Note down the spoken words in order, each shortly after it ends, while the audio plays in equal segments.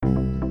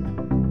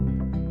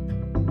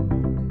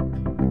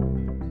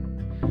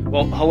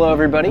Well, hello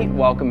everybody.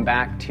 Welcome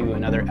back to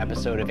another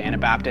episode of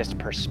Anabaptist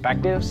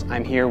Perspectives.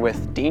 I'm here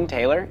with Dean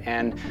Taylor,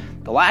 and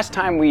the last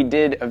time we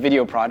did a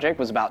video project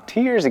was about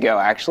 2 years ago,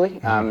 actually.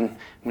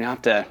 We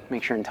have to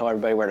make sure and tell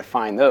everybody where to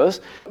find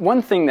those.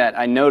 One thing that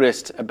I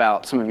noticed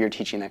about some of your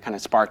teaching that kind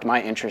of sparked my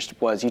interest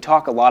was you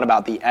talk a lot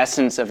about the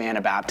essence of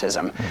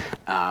Anabaptism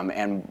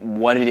and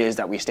what it is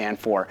that we stand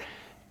for.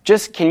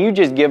 Can you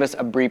just give us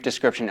a brief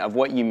description of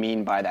what you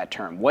mean by that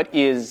term? What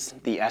is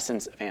the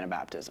essence of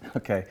Anabaptism?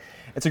 Okay,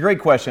 it's a great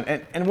question.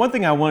 And one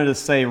thing I wanted to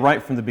say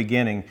right from the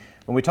beginning,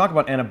 when we talk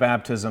about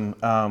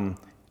Anabaptism,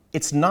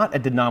 it's not a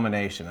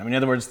denomination. I mean, in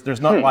other words,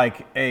 there's not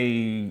like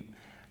a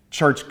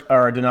church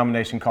or a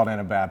denomination called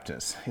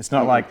Anabaptist. It's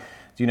not like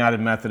the United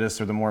Methodists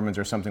or the Mormons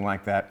or something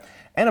like that.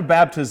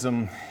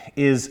 Anabaptism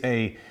is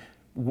a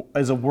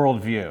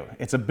worldview.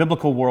 It's a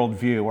biblical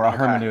worldview or a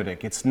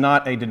hermeneutic. It's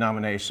not a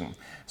denomination.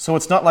 So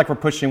it's not like we're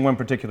pushing one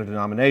particular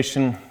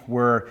denomination.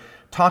 We're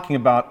talking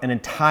about an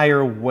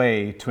entire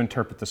way to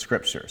interpret the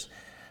scriptures.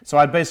 So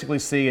I'd basically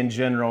see in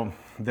general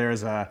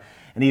there's an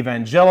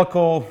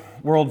evangelical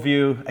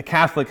worldview, a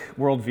Catholic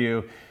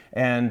worldview,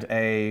 and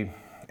an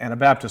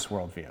Anabaptist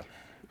worldview.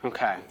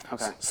 Okay.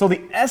 So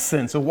the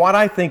essence of what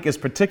I think is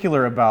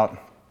particular about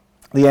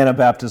the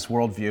Anabaptist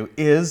worldview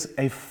is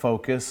a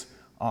focus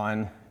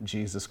on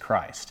Jesus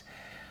Christ,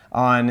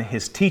 on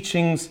His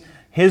teachings,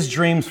 His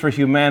dreams for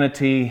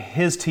humanity,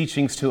 His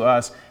teachings to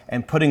us,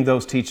 and putting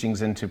those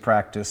teachings into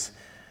practice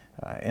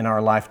in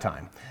our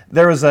lifetime.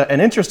 There was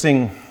an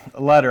interesting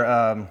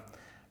letter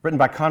written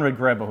by Conrad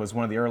Grebel, who was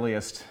one of the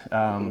earliest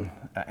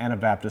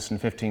Anabaptists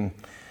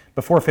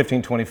before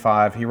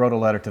 1525. He wrote a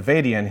letter to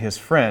Vadian, his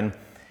friend,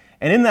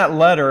 and in that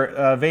letter,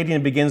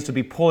 Vadian begins to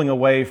be pulling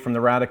away from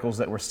the radicals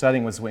that were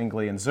studying with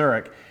Zwingli in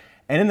Zurich.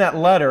 And in that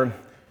letter,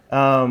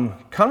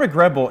 Conrad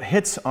Grebel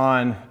hits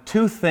on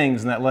two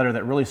things in that letter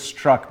that really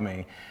struck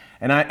me.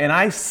 And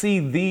I see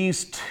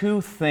these two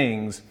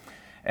things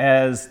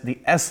as the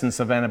essence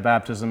of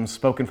Anabaptism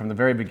spoken from the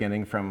very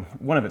beginning from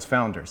one of its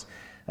founders.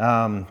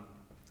 And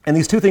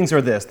these two things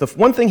are this. The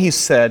one thing he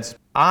said,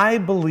 I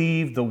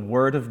believe the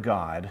Word of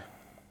God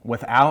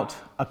without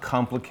a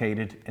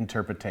complicated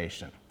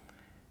interpretation.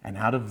 And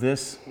out of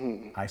this,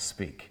 I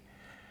speak.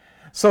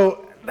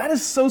 So that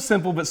is so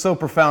simple but so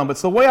profound. But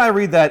so the way I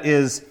read that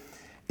is,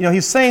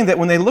 he's saying that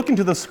when they look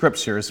into the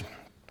scriptures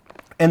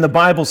and the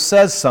Bible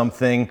says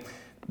something,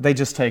 they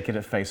just take it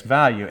at face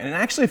value. And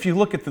actually, if you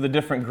look at the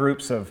different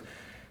groups of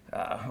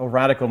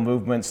radical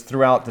movements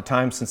throughout the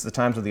time, since the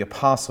times of the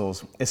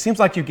apostles, it seems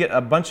like you get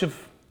a bunch of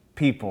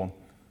people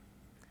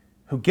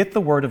who get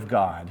the Word of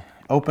God,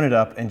 open it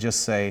up, and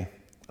just say,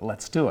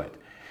 let's do it.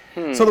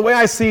 So the way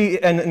I see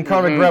in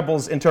Conrad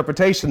Grebel's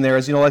interpretation there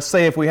is, let's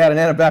say if we had an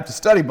Anabaptist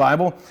study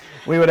Bible,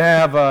 we would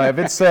have, if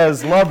it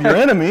says love your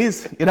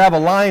enemies, you'd have a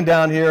line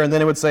down here, and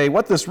then it would say,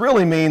 what this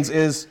really means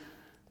is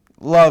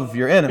love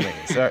your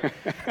enemies.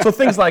 So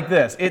things like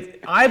this.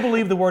 I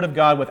believe the Word of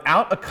God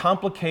without a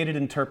complicated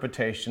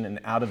interpretation, and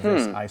out of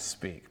this I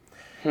speak.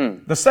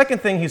 The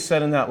second thing he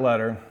said in that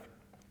letter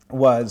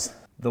was,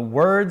 the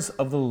words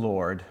of the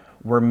Lord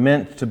were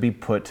meant to be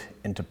put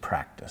into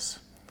practice.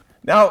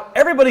 Now,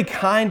 everybody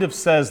kind of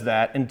says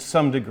that in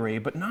some degree,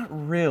 but not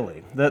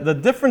really. The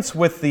difference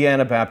with the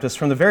Anabaptists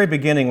from the very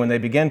beginning, when they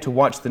began to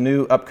watch the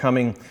new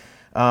upcoming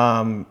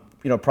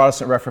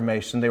Protestant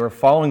Reformation, they were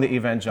following the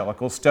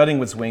evangelicals, studying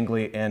with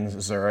Zwingli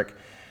in Zurich.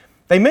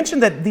 They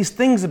mentioned that these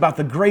things about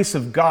the grace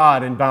of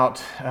God and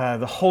about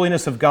the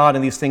holiness of God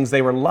and these things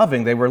they were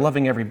loving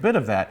every bit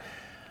of that.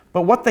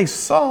 But what they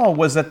saw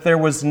was that there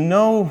was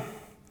no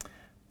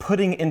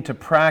putting into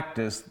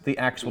practice the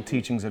actual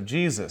teachings of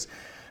Jesus.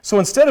 So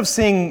instead of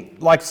saying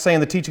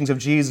the teachings of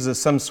Jesus as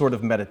some sort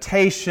of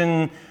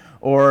meditation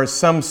or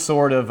some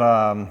sort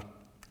of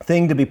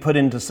thing to be put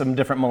into some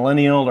different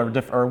millennial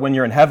or when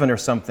you're in heaven or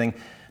something,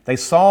 they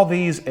saw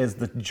these as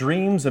the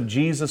dreams of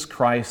Jesus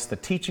Christ, the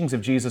teachings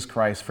of Jesus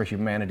Christ for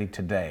humanity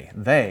today.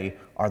 They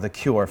are the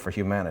cure for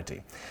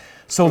humanity.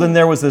 So then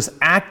there was this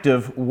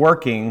active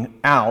working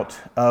out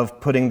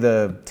of putting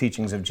the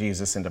teachings of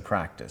Jesus into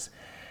practice.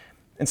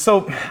 And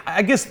so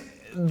I guess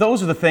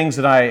those are the things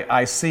that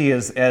I see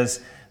as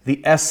the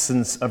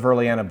essence of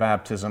early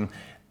Anabaptism.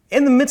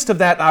 In the midst of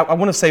that, I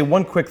want to say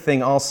one quick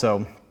thing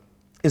also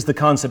is the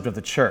concept of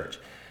the church.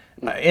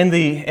 In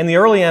the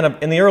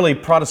early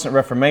Protestant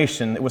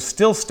Reformation, it was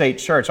still state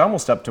church,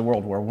 almost up to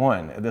World War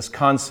I, this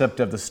concept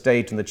of the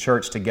state and the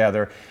church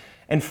together.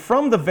 And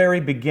from the very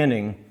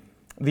beginning,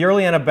 the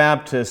early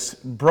Anabaptists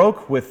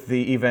broke with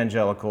the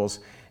evangelicals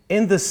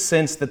in the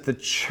sense that the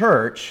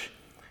church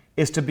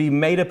is to be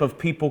made up of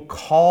people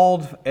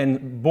called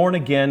and born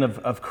again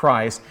of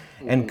Christ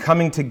and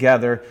coming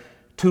together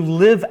to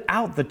live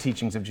out the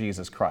teachings of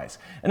Jesus Christ.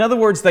 In other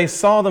words, they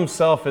saw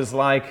themselves as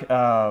like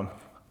a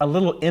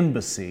little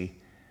embassy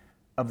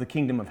of the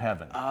kingdom of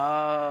heaven.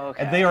 Oh,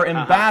 okay. And they are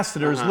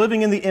ambassadors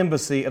living in the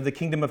embassy of the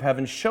kingdom of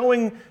heaven,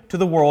 showing to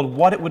the world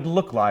what it would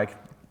look like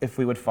if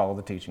we would follow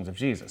the teachings of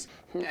Jesus.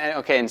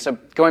 Okay, and so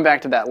going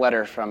back to that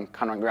letter from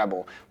Conrad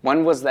Grebel,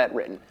 when was that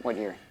written? What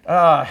year?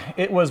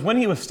 It was when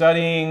he was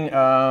studying,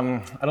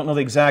 I don't know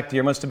the exact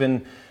year, it must have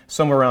been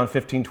somewhere around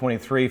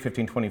 1523,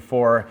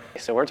 1524.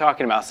 So we're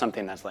talking about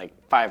something that's like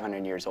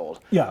 500 years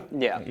old. Yeah.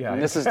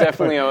 And this is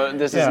definitely,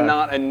 this is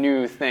not a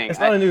new thing. It's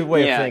not a new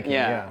way of thinking,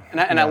 yeah.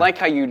 And I like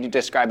how you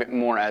describe it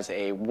more as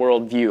a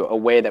worldview, a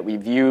way that we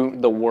view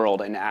the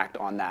world and act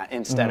on that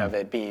instead of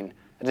it being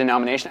a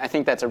denomination. I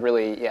think that's a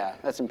really,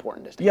 that's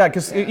important distinction. Yeah,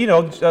 because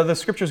the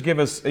scriptures give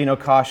us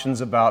cautions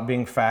about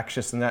being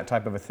factious and that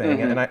type of a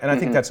thing, and I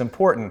think that's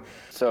important.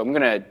 So I'm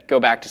going to go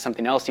back to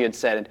something else you had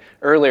said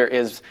earlier.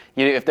 Is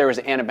if there was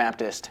an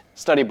Anabaptist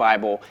study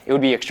Bible, it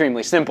would be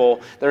extremely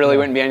simple. There really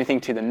wouldn't be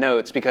anything to the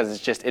notes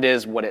because it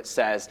is what it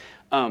says.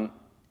 And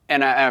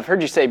I've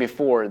heard you say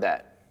before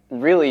that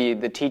really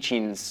the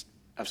teachings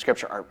of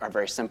Scripture are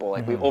very simple.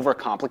 Like we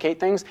overcomplicate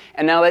things,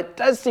 and now that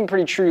does seem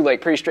pretty true,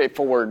 like pretty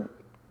straightforward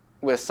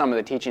with some of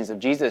the teachings of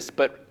Jesus,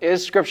 but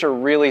is Scripture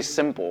really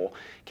simple?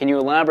 Can you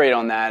elaborate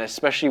on that,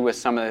 especially with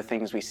some of the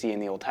things we see in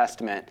the Old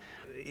Testament?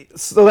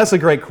 So that's a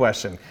great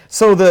question.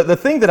 So the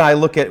thing that I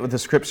look at with the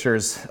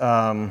Scriptures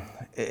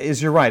is,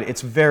 you're right,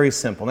 it's very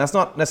simple. And that's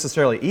not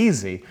necessarily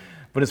easy,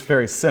 but it's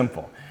very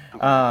simple.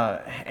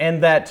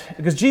 And that,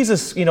 because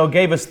Jesus,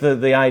 gave us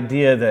the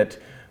idea that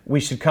we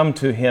should come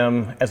to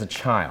Him as a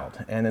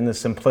child and in the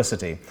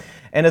simplicity.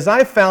 And as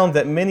I found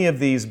that many of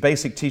these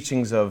basic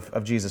teachings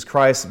of Jesus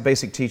Christ,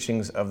 basic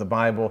teachings of the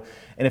Bible,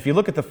 and if you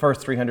look at the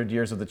first 300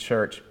 years of the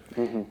church,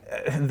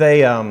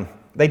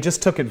 they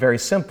just took it very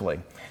simply.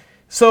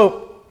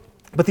 So,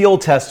 but the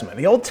Old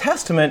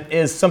Testament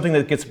is something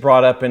that gets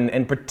brought up,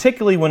 and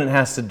particularly when it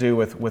has to do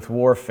with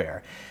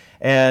warfare.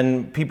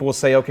 And people will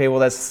say, okay, well,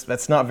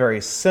 that's not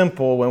very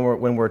simple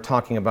when we're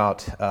talking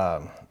about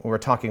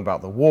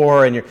the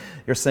war, and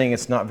you're saying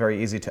it's not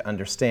very easy to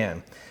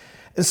understand.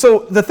 And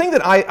so the thing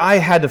that I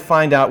had to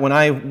find out when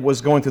I was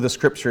going through the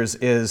Scriptures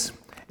is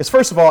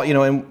first of all,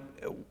 and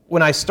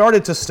when I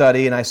started to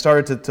study and I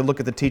started to look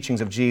at the teachings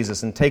of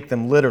Jesus and take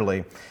them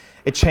literally,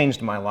 it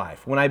changed my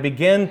life. When I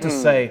began to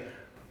say,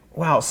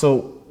 wow,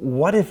 so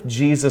what if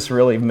Jesus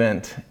really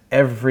meant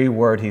every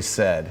word He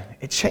said?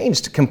 It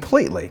changed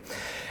completely.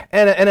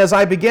 And as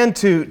I began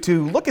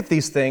to look at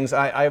these things,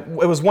 it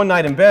was one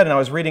night in bed and I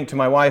was reading to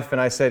my wife and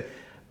I said,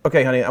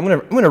 okay, honey, I'm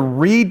going to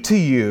read to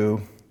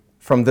you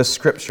from this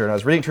scripture. And I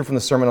was reading to her from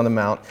the Sermon on the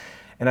Mount,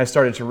 and I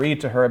started to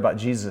read to her about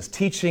Jesus'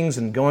 teachings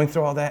and going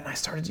through all that. And I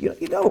started,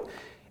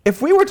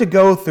 if we were to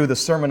go through the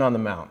Sermon on the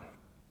Mount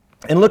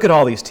and look at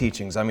all these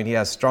teachings, I mean, he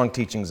has strong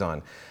teachings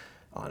on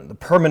the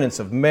permanence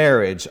of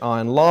marriage,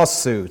 on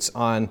lawsuits,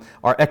 on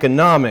our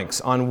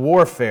economics, on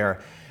warfare.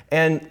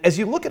 And as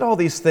you look at all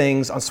these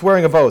things, on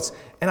swearing of oaths,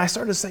 and I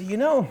started to say,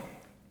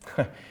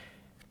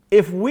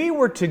 if we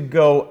were to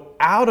go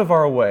out of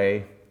our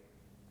way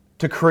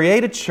to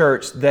create a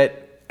church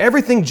that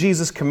everything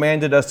Jesus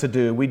commanded us to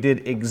do, we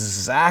did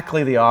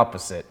exactly the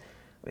opposite.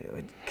 We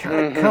would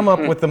kind of come up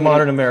with the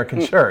modern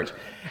American church.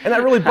 And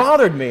that really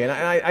bothered me. And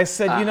I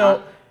said,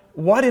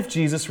 what if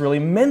Jesus really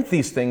meant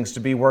these things to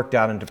be worked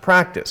out into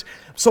practice?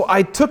 So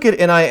I took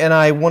it and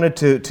I wanted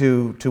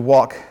to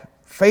walk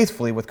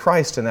faithfully with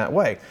Christ in that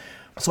way.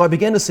 So I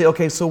began to say,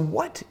 okay, so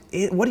what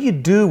do you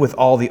do with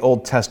all the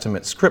Old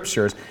Testament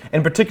scriptures?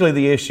 And particularly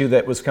the issue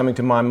that was coming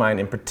to my mind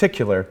in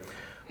particular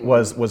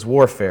was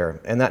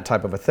warfare and that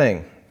type of a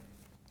thing.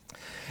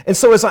 And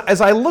so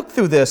as I look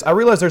through this, I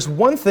realize there's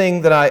one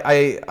thing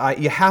that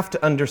you have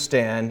to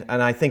understand,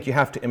 and I think you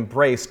have to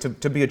embrace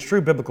to be a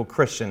true biblical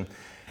Christian,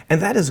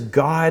 and that is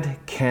God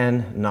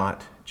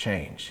cannot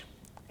change.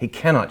 He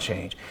cannot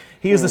change.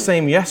 He is the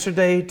same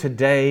yesterday,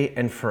 today,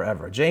 and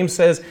forever. James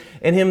says,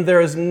 in Him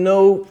there is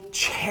no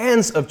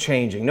chance of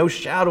changing, no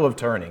shadow of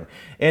turning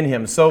in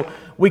Him. So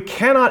we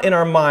cannot in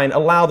our mind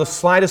allow the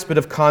slightest bit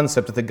of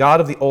concept that the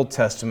God of the Old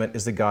Testament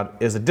is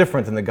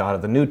different than the God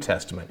of the New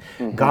Testament.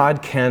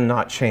 God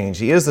cannot change.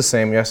 He is the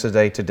same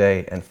yesterday,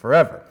 today, and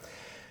forever.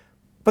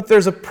 But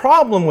there's a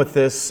problem with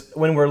this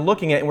when we're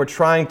looking at and we're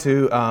trying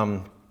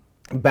to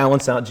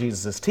balance out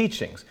Jesus'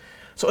 teachings.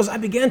 So as I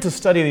began to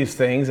study these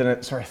things and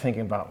I started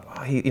thinking about,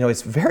 wow,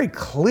 it's very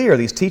clear,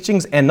 these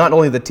teachings, and not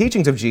only the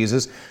teachings of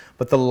Jesus,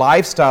 but the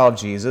lifestyle of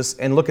Jesus,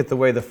 and look at the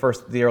way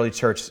the early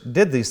church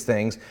did these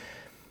things.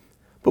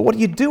 But what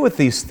do you do with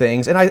these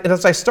things? And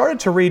as I started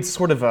to read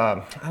sort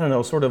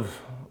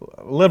of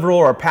liberal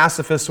or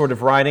pacifist sort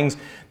of writings,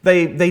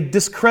 they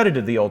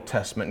discredited the Old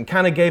Testament and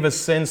kind of gave a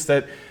sense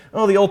that,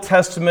 the Old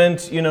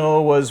Testament,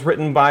 was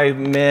written by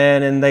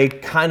men and they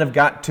kind of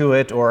got to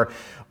it, or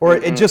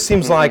it just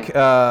seems like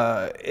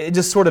it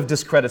just sort of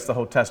discredits the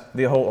whole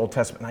Old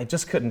Testament, and I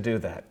just couldn't do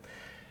that.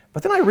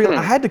 But then I realized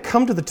I had to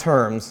come to the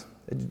terms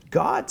that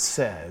God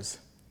says,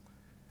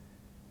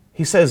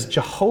 He says,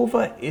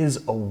 Jehovah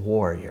is a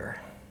warrior.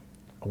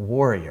 A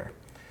warrior.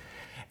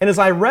 And as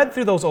I read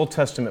through those Old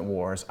Testament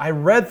wars, I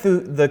read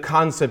through the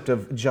concept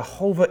of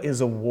Jehovah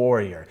is a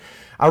warrior.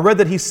 I read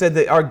that He said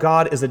that our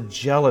God is a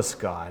jealous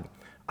God.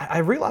 I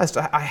realized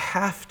I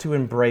have to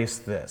embrace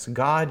this.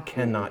 God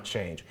cannot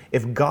change.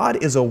 If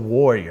God is a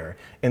warrior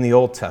in the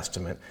Old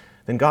Testament,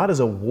 then God is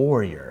a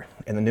warrior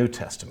in the New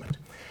Testament.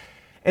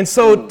 And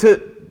so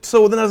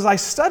then as I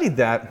studied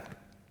that,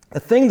 the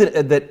thing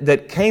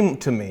that came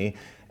to me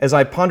as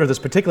I pondered this,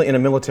 particularly in a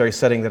military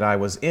setting that I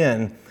was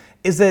in,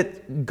 is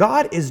that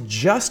God is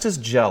just as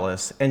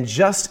jealous and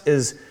just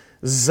as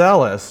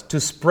zealous to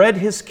spread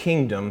his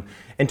kingdom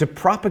and to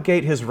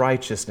propagate his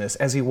righteousness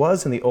as he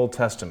was in the Old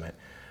Testament.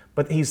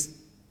 But he's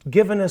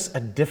given us a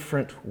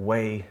different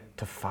way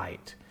to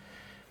fight.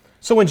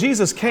 So when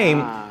Jesus came,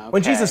 in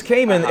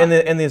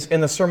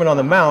the Sermon on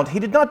the Mount, he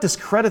did not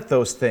discredit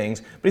those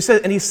things, but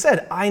he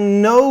said, I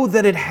know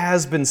that it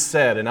has been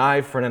said, an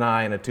eye for an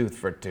eye and a tooth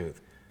for a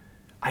tooth.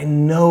 I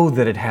know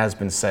that it has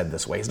been said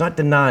this way. He's not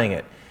denying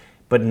it.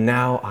 But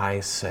now I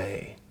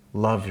say,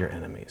 love your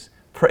enemies.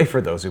 Pray for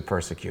those who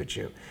persecute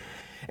you.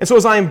 And so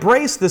as I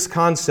embrace this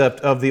concept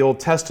of the Old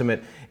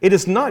Testament, it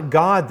is not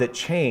God that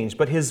changed,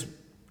 but his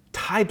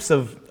types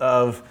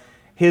of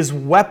his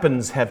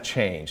weapons have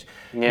changed.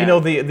 Yeah. You know,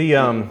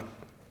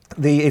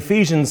 the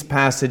Ephesians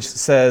passage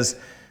says,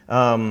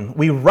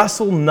 we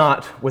wrestle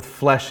not with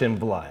flesh and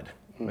blood.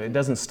 It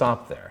doesn't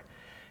stop there.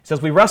 It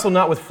says, we wrestle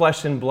not with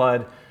flesh and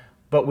blood,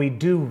 but we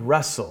do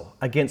wrestle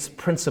against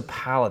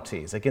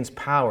principalities, against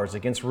powers,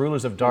 against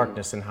rulers of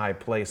darkness in high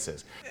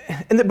places.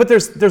 But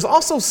there's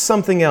also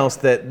something else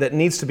that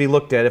needs to be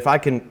looked at, if I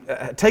can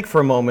take for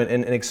a moment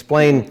and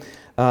explain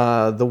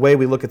the way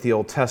we look at the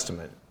Old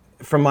Testament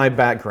from my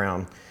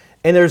background.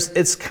 And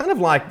it's kind of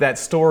like that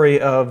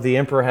story of the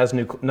emperor has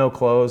no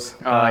clothes.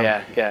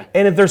 Yeah.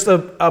 And if there's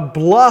a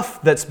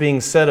bluff that's being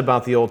said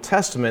about the Old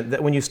Testament,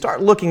 that when you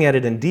start looking at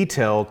it in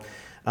detail,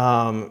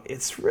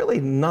 it's really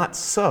not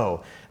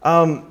so.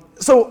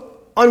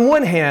 So on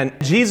one hand,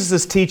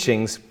 Jesus'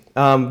 teachings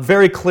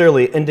very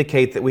clearly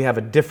indicate that we have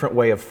a different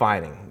way of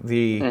fighting.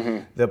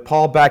 The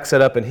Paul backs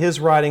that up in his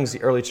writings.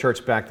 The early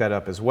church backed that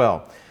up as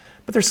well.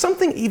 But there's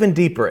something even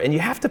deeper, and you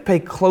have to pay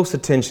close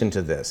attention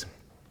to this.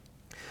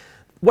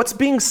 What's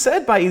being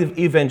said by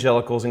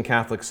evangelicals and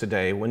Catholics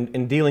today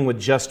in dealing with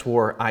just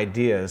war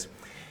ideas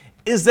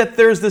is that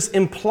there's this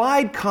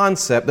implied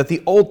concept that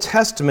the Old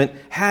Testament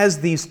has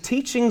these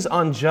teachings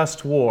on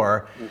just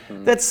war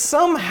that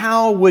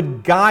somehow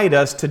would guide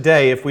us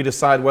today if we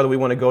decide whether we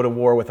want to go to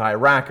war with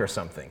Iraq or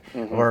something,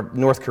 or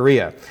North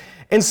Korea.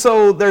 And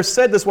so there's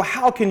said this, well,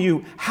 how can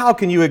you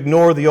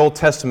ignore the Old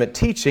Testament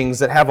teachings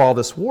that have all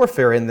this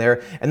warfare in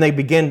there, and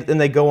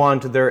they go on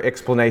to their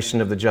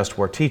explanation of the just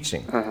war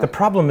teaching. The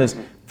problem is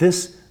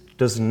this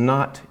does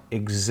not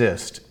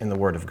exist in the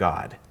Word of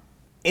God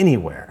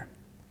anywhere.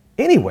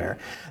 Anywhere.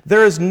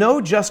 There is no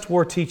just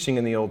war teaching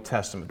in the Old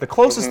Testament. The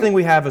closest thing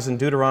we have is in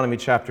Deuteronomy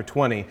chapter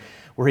 20,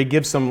 where he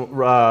gives some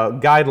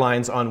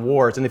guidelines on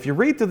wars. And if you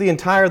read through the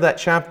entire of that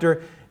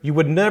chapter, you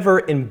would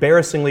never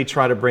embarrassingly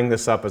try to bring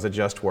this up as a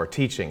just war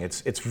teaching.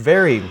 It's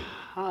very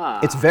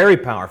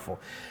powerful.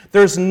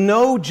 There's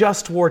no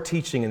just war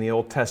teaching in the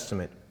Old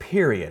Testament,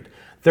 period.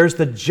 There's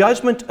the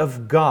judgment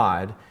of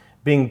God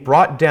being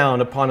brought down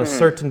upon a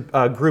certain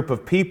group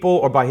of people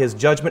or by his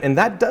judgment, and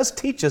that does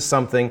teach us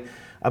something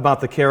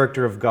about the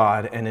character of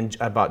God and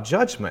about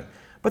judgment.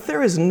 But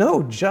there is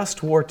no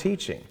just war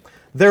teaching.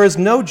 There is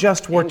no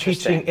just war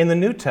teaching in the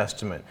New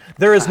Testament.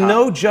 There is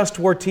no just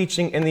war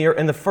teaching in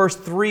the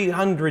first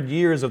 300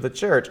 years of the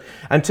church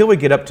until we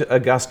get up to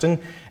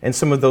Augustine and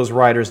some of those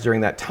writers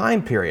during that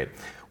time period.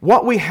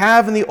 What we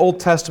have in the Old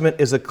Testament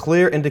is a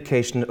clear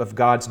indication of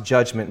God's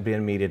judgment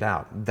being meted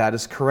out. That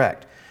is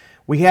correct.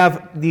 We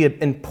have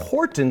the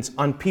importance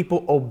on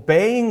people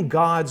obeying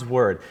God's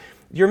word.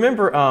 You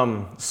remember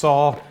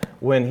Saul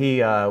when he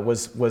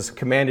was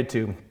commanded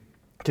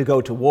to go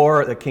to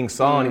war, the King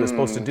Saul, and he was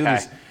supposed to do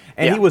this.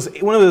 And he was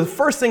one of the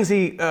first things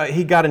he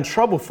got in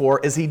trouble for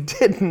is he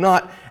did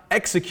not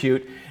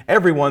execute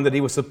everyone that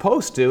he was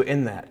supposed to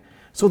in that.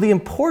 So the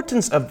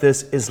importance of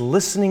this is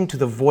listening to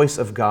the voice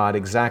of God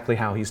exactly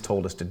how he's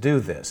told us to do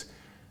this.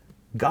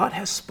 God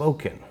has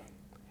spoken,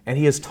 and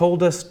he has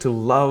told us to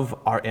love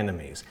our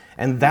enemies.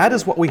 And that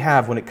is what we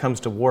have when it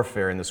comes to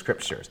warfare in the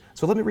Scriptures.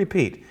 So let me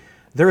repeat.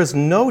 There is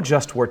no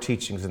just war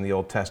teachings in the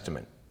Old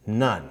Testament.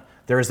 None.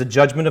 There is the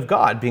judgment of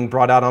God being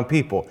brought out on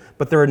people,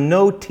 but there are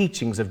no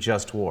teachings of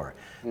just war.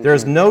 There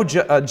is no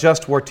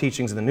just war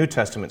teachings in the New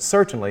Testament,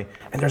 certainly,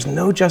 and there's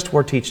no just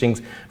war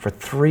teachings for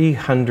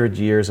 300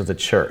 years of the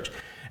church.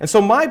 And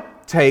so my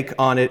take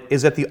on it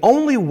is that the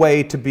only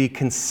way to be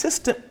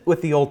consistent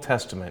with the Old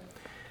Testament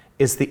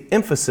is the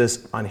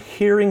emphasis on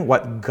hearing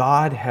what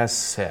God has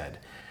said.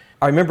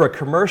 I remember a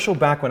commercial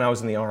back when I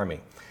was in the Army,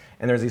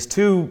 and there's these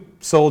two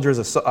soldiers,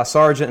 a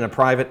sergeant and a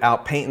private,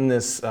 out painting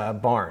this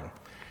barn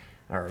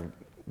or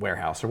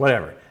warehouse or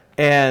whatever.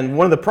 And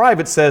one of the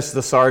privates says to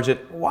the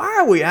sergeant, "Why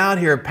are we out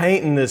here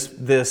painting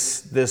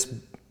this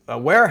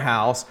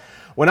warehouse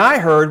when I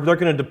heard they're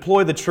going to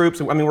deploy the troops?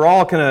 I mean, we're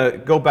all going to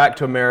go back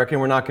to America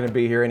and we're not going to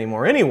be here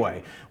anymore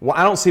anyway. Well,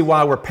 I don't see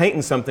why we're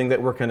painting something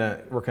that we're going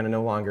to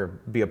no longer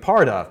be a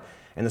part of."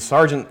 And the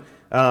sergeant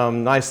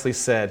nicely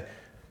said,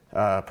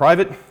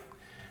 "Private,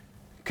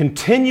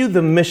 continue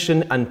the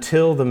mission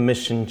until the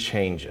mission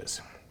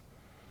changes.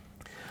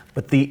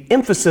 But the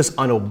emphasis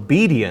on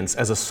obedience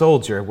as a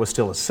soldier was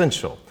still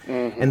essential.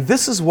 And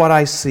this is what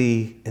I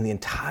see in the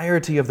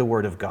entirety of the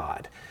Word of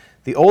God.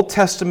 The Old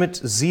Testament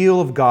zeal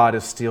of God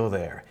is still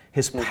there.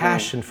 His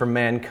passion for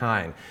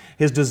mankind,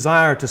 His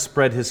desire to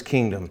spread His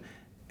kingdom,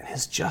 and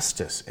His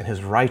justice and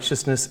His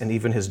righteousness and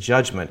even His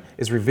judgment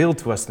is revealed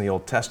to us in the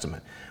Old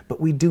Testament.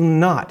 But we do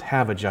not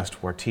have a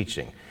just war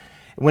teaching.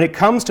 When it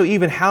comes to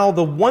even how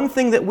the one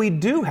thing that we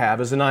do have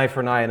is an eye for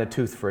an eye and a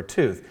tooth for a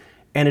tooth,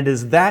 and it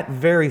is that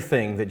very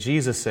thing that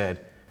Jesus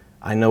said,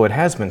 I know it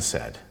has been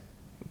said,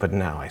 but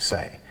now I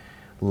say,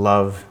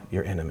 love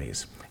your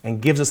enemies.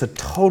 And gives us a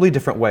totally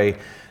different way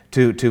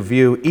to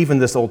view even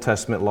this Old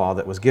Testament law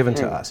that was given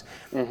to us.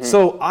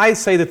 So I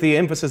say that the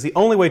emphasis, the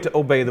only way to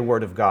obey the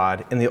Word of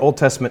God in the Old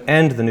Testament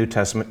and the New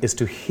Testament is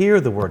to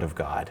hear the Word of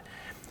God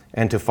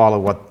and to follow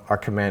what our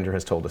commander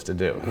has told us to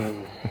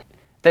do.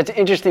 That's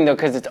interesting, though,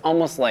 because it's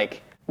almost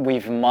like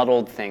we've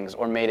muddled things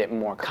or made it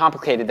more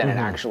complicated than it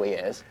actually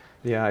is.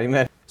 Yeah,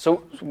 amen. So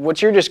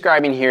what you're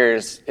describing here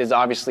is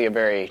obviously a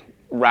very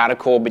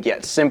radical but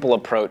yet simple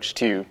approach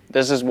to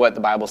this is what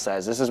the Bible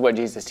says, this is what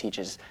Jesus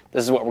teaches,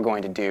 this is what we're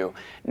going to do.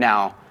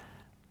 Now,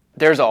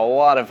 there's a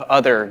lot of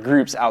other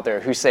groups out there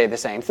who say the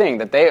same thing,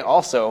 that they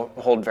also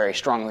hold very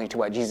strongly to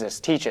what Jesus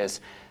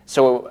teaches.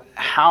 So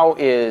how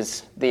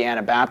is the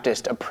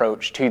Anabaptist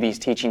approach to these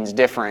teachings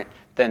different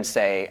than,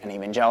 say, an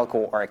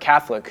evangelical or a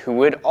Catholic who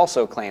would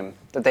also claim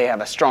that they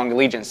have a strong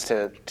allegiance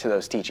to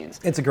those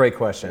teachings? It's a great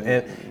question.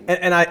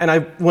 And I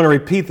want to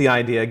repeat the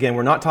idea again.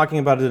 We're not talking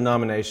about a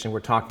denomination. We're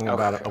talking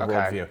about a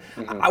worldview.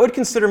 I would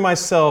consider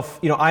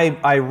myself,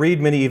 I read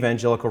many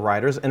evangelical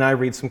writers and I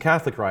read some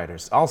Catholic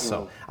writers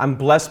also. I'm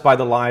blessed by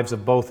the lives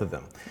of both of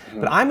them.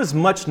 But I'm as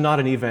much not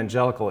an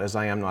evangelical as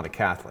I am not a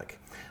Catholic.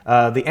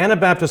 The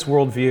Anabaptist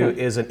worldview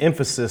is an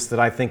emphasis that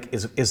I think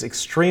is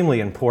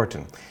extremely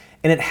important.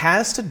 And it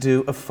has to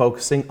do of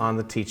focusing on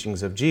the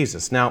teachings of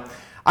Jesus. Now,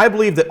 I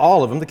believe that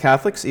all of them, the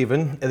Catholics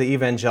even, the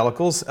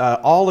evangelicals,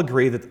 all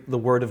agree that the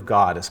Word of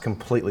God is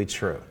completely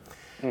true.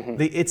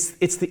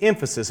 It's the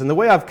emphasis. And the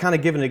way I've kind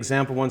of given an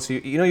example once,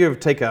 you ever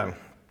take a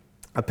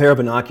pair of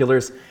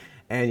binoculars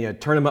and you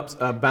turn them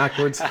up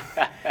backwards,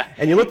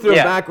 and you look through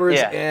them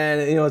backwards, and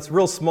it's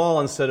real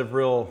small instead of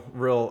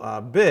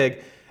real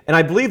big. And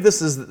I believe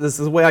this is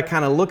the way I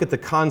kind of look at the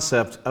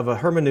concept of a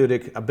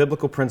hermeneutic, a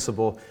biblical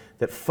principle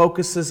that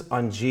focuses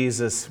on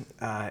Jesus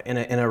in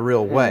a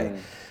real way.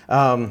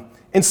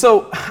 And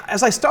so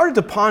as I started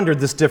to ponder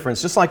this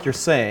difference, just like you're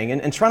saying,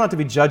 and try not to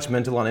be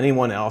judgmental on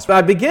anyone else, but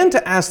I began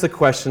to ask the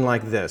question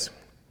like this.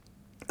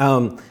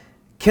 Can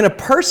a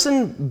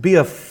person be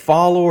a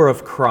follower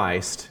of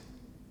Christ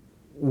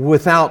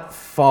without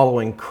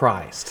following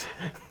Christ?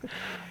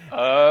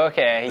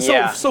 Okay,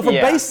 So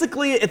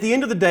basically, at the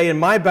end of the day, in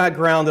my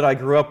background that I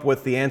grew up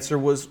with, the answer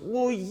was,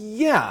 well,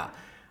 yeah.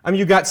 I mean,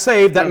 you got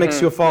saved, that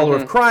makes you a follower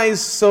of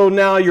Christ, so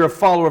now you're a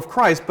follower of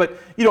Christ, but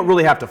you don't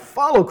really have to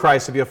follow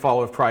Christ to be a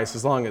follower of Christ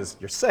as long as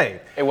you're saved.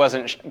 It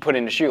wasn't put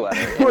in a shoe leather.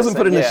 It wasn't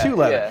put in a shoe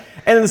leather.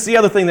 And it's the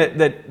other thing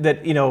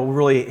that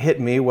really hit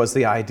me was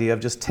the idea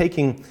of just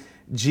taking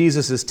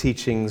Jesus'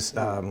 teachings,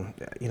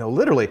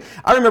 literally.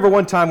 I remember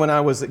one time when I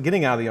was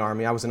getting out of the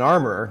Army, I was an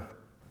armorer,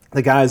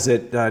 the guys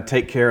that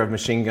take care of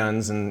machine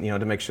guns and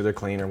to make sure they're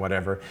clean or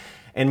whatever.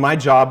 And my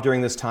job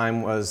during this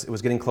time was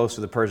getting close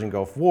to the Persian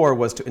Gulf War,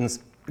 was to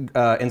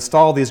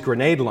install these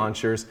grenade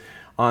launchers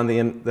on the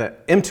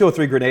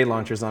M203 grenade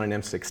launchers on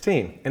an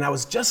M16. And I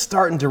was just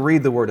starting to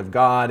read the Word of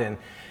God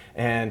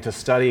and to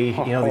study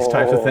these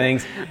types of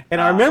things.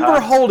 And I remember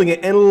holding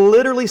it and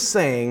literally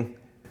saying,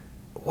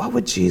 what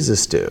would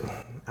Jesus do?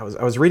 I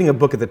was reading a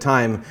book at the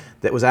time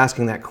that was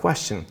asking that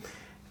question.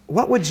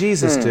 What would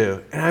Jesus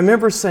do? And I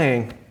remember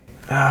saying,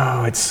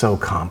 oh, it's so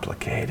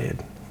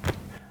complicated.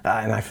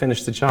 And I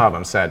finished the job,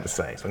 I'm sad to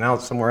say. So now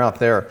it's somewhere out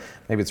there,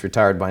 maybe it's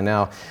retired by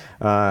now,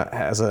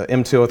 has a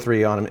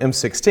M203 on an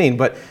M16.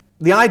 But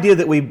the idea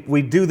that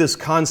we do this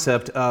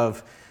concept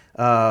of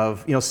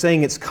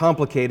saying it's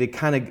complicated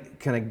kind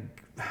of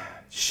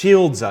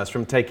shields us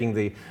from taking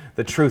the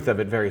truth of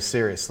it very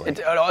seriously.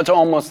 It's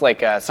almost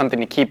like something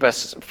to keep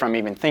us from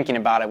even thinking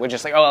about it. We're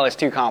just like, oh, well, it's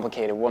too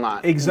complicated. We'll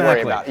not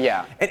worry about it.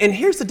 Yeah. And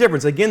here's the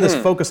difference. Again, this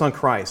focus on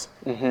Christ.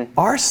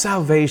 Our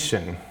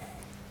salvation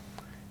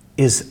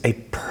is a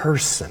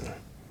person.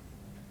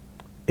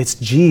 It's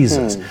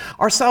Jesus.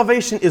 Our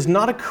salvation is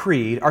not a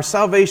creed. Our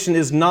salvation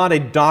is not a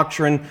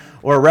doctrine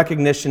or a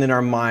recognition in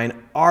our mind.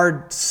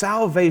 Our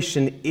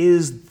salvation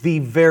is the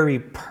very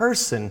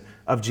person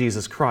of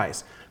Jesus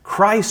Christ.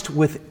 Christ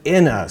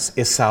within us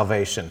is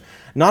salvation.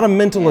 Not a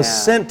mental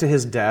assent to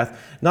his death,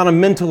 not a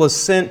mental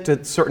assent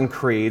to certain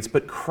creeds,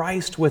 but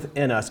Christ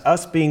within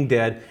us being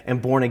dead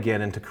and born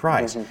again into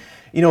Christ.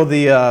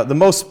 The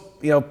most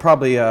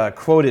probably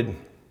quoted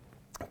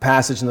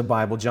passage in the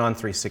Bible, John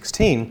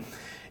 3:16.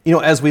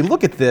 As we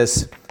look at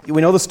this, we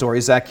know the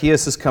story.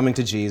 Zacchaeus is coming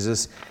to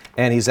Jesus,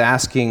 and he's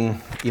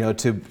asking,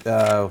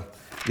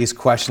 these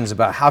questions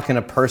about how can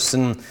a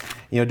person,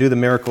 do the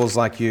miracles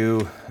like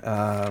you,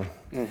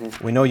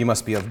 We know you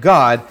must be of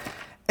God.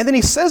 And then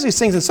he says these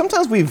things, and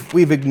sometimes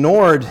we've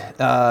ignored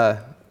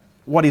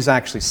what he's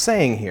actually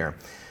saying here.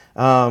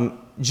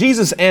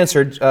 Jesus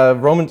answered,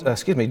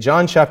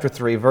 John chapter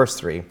 3, verse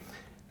 3.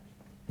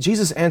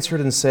 Jesus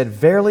answered and said,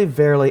 "Verily,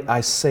 verily,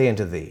 I say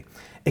unto thee,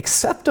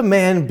 except a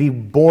man be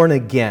born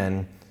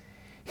again,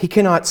 he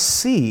cannot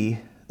see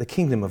the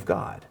kingdom of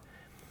God."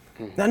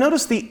 Now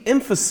notice the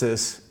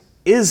emphasis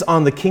is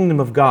on the kingdom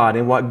of God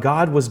and what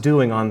God was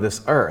doing on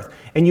this earth.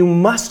 And you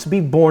must be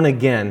born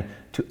again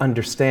to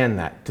understand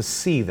that, to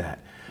see that.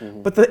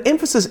 But the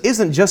emphasis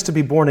isn't just to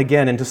be born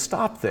again and to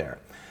stop there.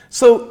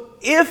 So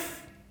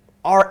if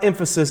our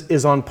emphasis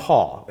is on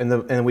Paul,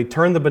 and we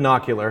turn the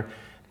binocular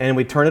and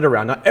we turn it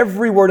around. Now,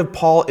 every word of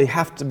Paul, it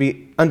has to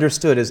be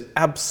understood as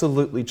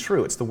absolutely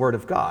true. It's the word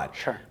of God.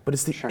 Sure. But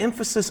it's the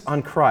emphasis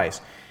on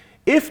Christ.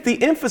 If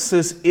the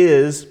emphasis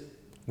is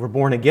we're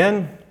born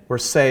again, we're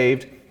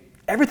saved,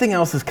 everything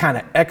else is kind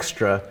of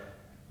extra,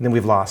 then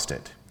we've lost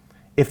it.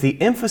 If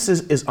the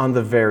emphasis is on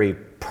the very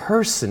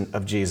person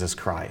of Jesus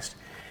Christ,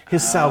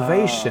 his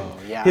salvation,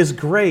 his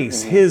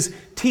grace, his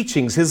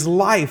teachings, his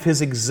life,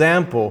 his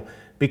example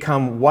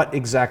become what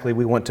exactly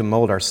we want to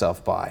mold ourselves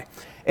by.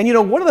 And you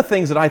know, one of the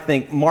things that I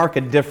think mark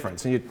a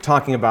difference, and you're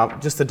talking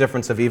about just the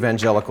difference of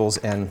evangelicals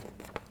and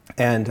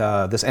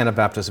this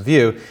Anabaptist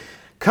view,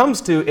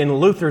 comes to in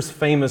Luther's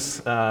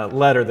famous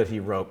letter that he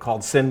wrote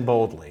called Sin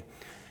Boldly.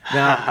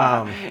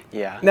 Now,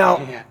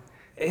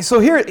 so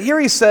here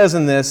he says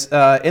in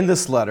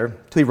this letter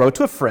he wrote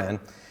to a friend,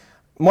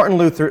 Martin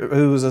Luther,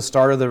 who was a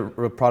starter of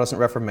the Protestant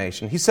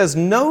Reformation, he says,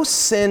 "No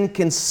sin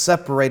can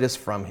separate us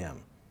from him.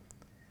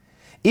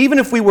 Even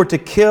if we were to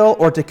kill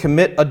or to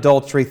commit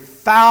adultery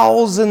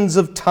thousands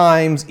of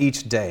times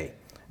each day,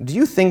 do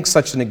you think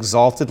such an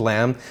exalted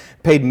lamb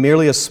paid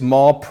merely a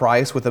small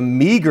price with a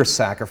meager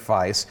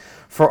sacrifice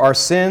for our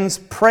sins?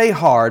 Pray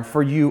hard,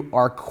 for you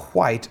are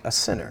quite a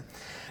sinner."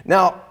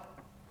 Now,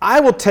 I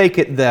will take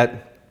it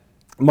that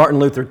Martin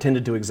Luther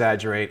tended to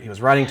exaggerate. He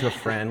was writing to a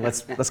friend.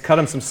 Let's cut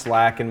him some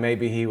slack, and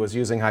maybe he was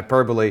using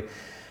hyperbole.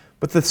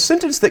 But the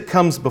sentence that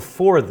comes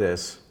before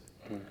this,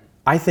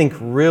 I think,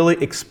 really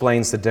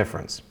explains the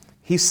difference.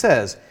 He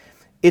says,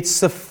 "It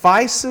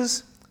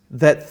suffices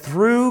that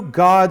through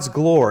God's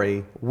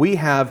glory we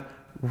have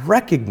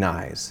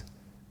recognized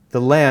the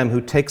Lamb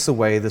who takes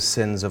away the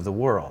sins of the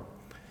world."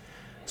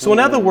 So in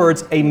other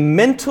words, a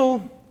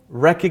mental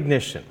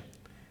recognition,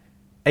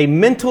 a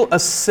mental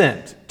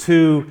assent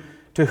to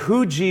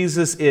who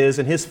Jesus is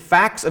and his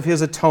facts of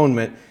his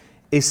atonement,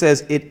 he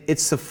says it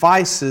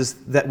suffices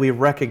that we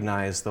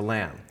recognize the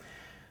Lamb.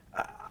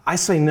 I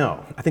say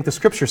no. I think the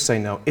scriptures say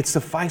no. It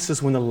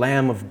suffices when the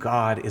Lamb of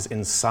God is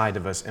inside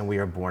of us and we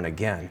are born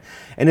again.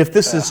 And if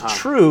this is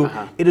true,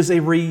 it is a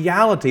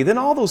reality. Then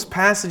all those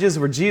passages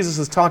where Jesus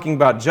is talking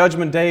about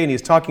Judgment Day and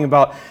he's talking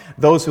about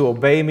those who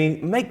obey me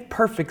make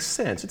perfect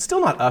sense. It's still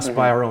not us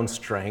by our own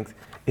strength.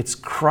 It's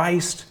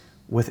Christ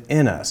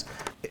within us.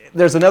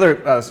 There's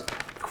another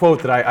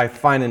quote that I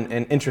find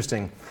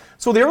interesting.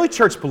 So the early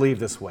church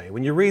believed this way.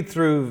 When you read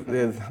through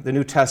the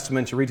New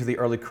Testament, you read to the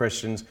early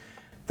Christians,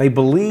 they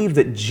believed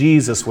that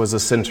Jesus was the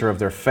center of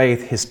their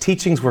faith. His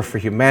teachings were for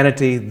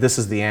humanity. This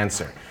is the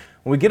answer.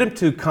 When we get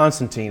into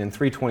Constantine in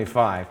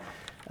 325,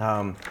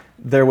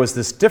 there was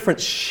this different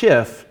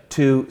shift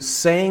to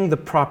saying the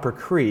proper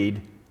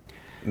creed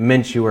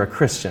meant you were a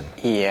Christian.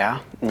 Yeah.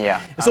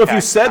 So if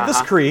you said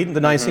this creed, the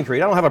Nicene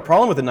Creed, I don't have a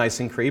problem with the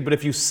Nicene Creed, but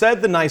if you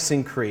said the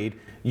Nicene Creed,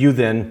 you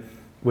then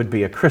would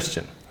be a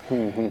Christian.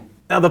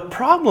 Now the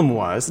problem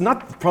was,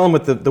 not the problem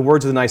with the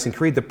words of the Nicene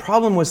Creed, the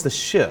problem was the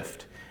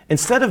shift.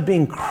 Instead of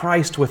being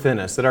Christ within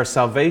us, that our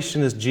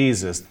salvation is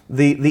Jesus,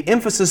 the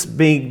emphasis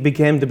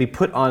began to be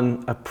put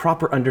on a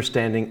proper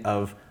understanding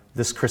of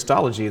this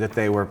Christology that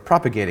they were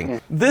propagating.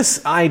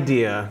 This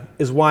idea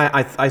is why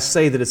I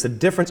say that it's a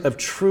difference of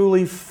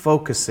truly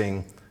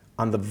focusing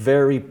on the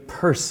very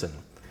person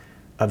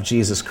of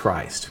Jesus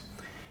Christ.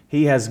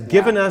 He has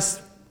given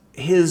us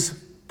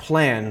his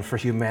plan for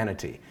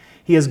humanity.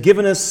 He has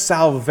given us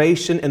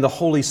salvation and the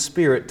Holy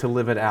Spirit to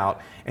live it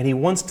out, and he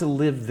wants to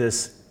live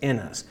this in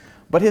us.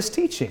 But his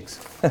teachings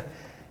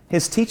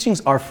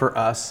are for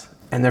us,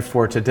 and they're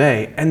for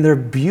today, and they're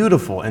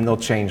beautiful, and they'll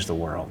change the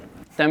world.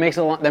 That makes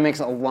a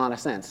lot of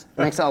sense.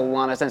 It makes a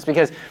lot of sense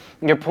because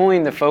you're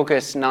pulling the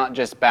focus not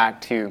just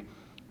back to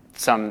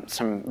some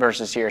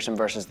verses here, some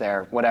verses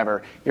there,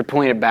 whatever. You're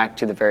pulling it back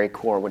to the very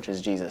core, which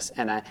is Jesus.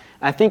 And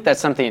I think that's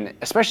something,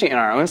 especially in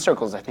our own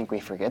circles, I think we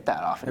forget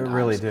that often. We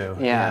really do.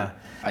 Yeah.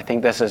 I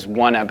think this is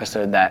one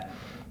episode that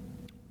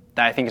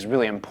I think is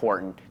really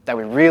important, that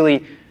we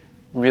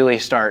really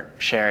start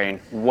sharing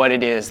what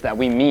it is that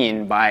we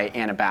mean by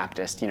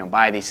Anabaptist,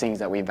 by these things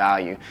that we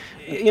value.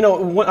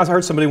 I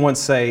heard somebody once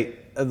say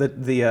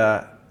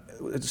that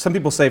some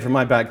people say, from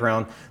my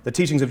background, the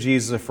teachings of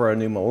Jesus are for a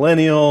new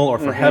millennial or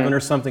for heaven or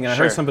something. And I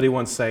heard somebody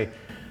once say,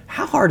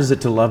 how hard is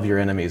it to love your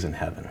enemies in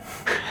heaven?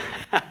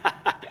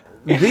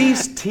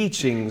 These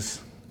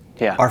teachings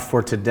are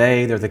for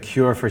today. They're the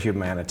cure for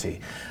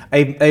humanity.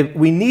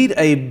 We need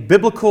a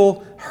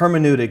biblical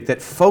hermeneutic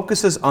that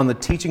focuses on the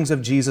teachings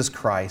of Jesus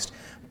Christ,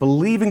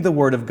 believing the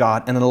Word of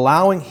God, and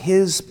allowing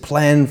His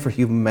plan for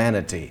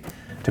humanity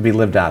to be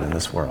lived out in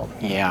this world.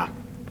 Yeah,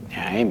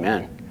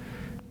 amen.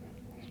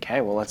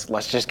 Okay, well,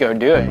 let's just go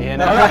do it.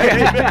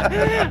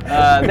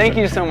 Thank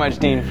you so much,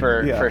 Dean,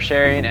 for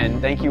sharing, and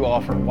thank you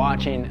all for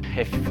watching.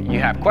 If you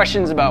have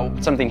questions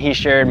about something he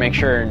shared, make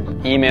sure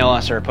and email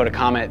us or put a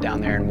comment down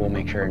there, and we'll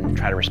make sure and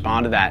try to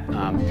respond to that.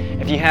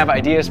 If you have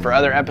ideas for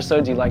other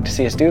episodes you'd like to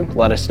see us do,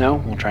 let us know.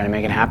 We'll try to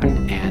make it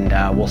happen,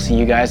 and we'll see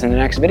you guys in the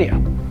next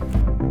video.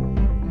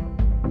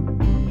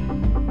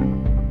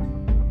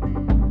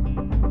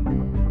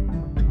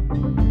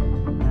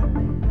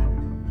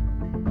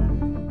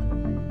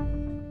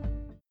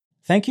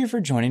 Thank you for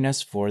joining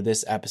us for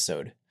this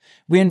episode.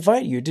 We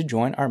invite you to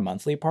join our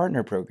monthly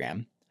partner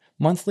program.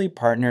 Monthly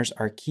partners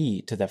are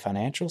key to the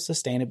financial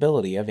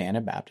sustainability of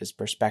Anabaptist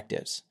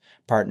Perspectives.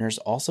 Partners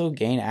also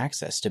gain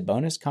access to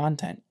bonus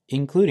content,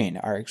 including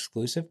our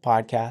exclusive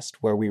podcast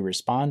where we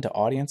respond to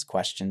audience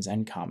questions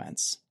and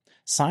comments.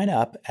 Sign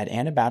up at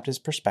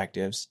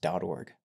anabaptistperspectives.org.